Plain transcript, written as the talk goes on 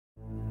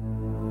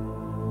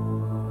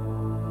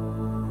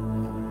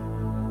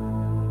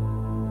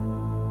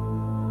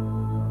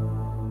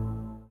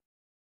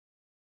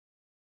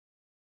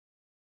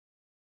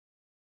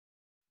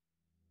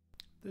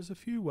There's a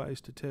few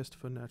ways to test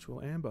for natural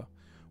amber.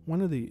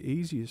 One of the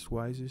easiest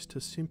ways is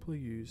to simply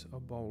use a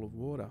bowl of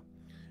water,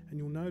 and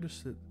you'll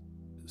notice that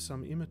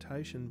some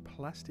imitation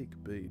plastic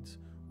beads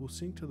will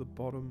sink to the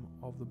bottom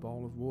of the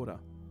bowl of water.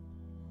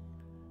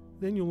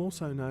 Then you'll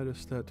also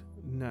notice that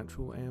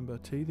natural amber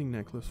teething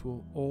necklace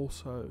will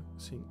also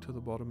sink to the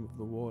bottom of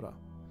the water.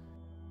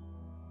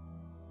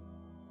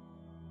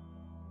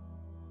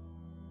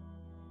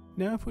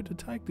 Now if we're to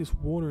take this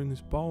water in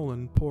this bowl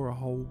and pour a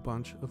whole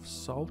bunch of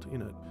salt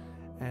in it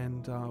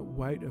and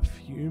wait a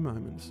few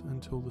moments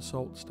until the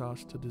salt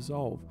starts to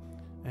dissolve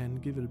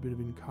and give it a bit of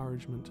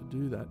encouragement to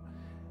do that,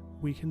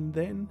 we can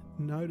then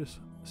notice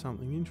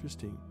something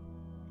interesting.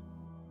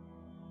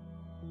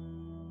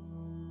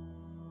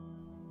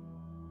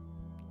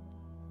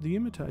 The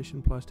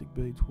imitation plastic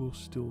beads will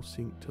still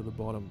sink to the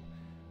bottom,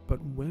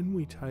 but when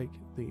we take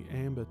the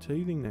amber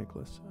teething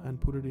necklace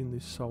and put it in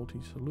this salty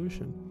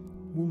solution,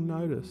 we'll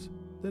notice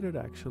that it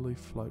actually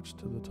floats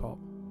to the top.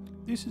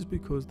 This is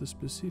because the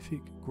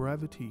specific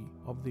gravity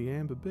of the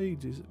amber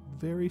beads is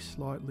very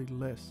slightly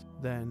less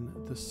than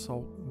the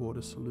salt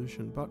water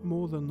solution, but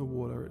more than the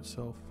water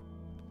itself.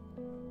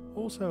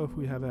 Also, if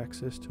we have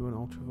access to an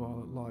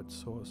ultraviolet light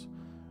source,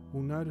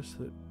 we'll notice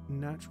that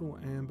natural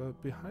amber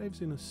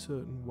behaves in a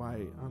certain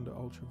way under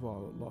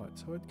ultraviolet light,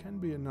 so it can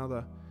be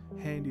another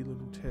handy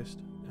little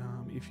test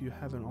if you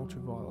have an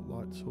ultraviolet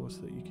light source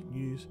that you can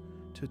use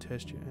to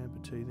test your amber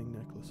teething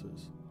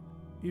necklaces,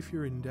 if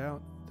you're in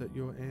doubt that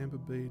your amber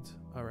beads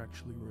are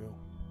actually real.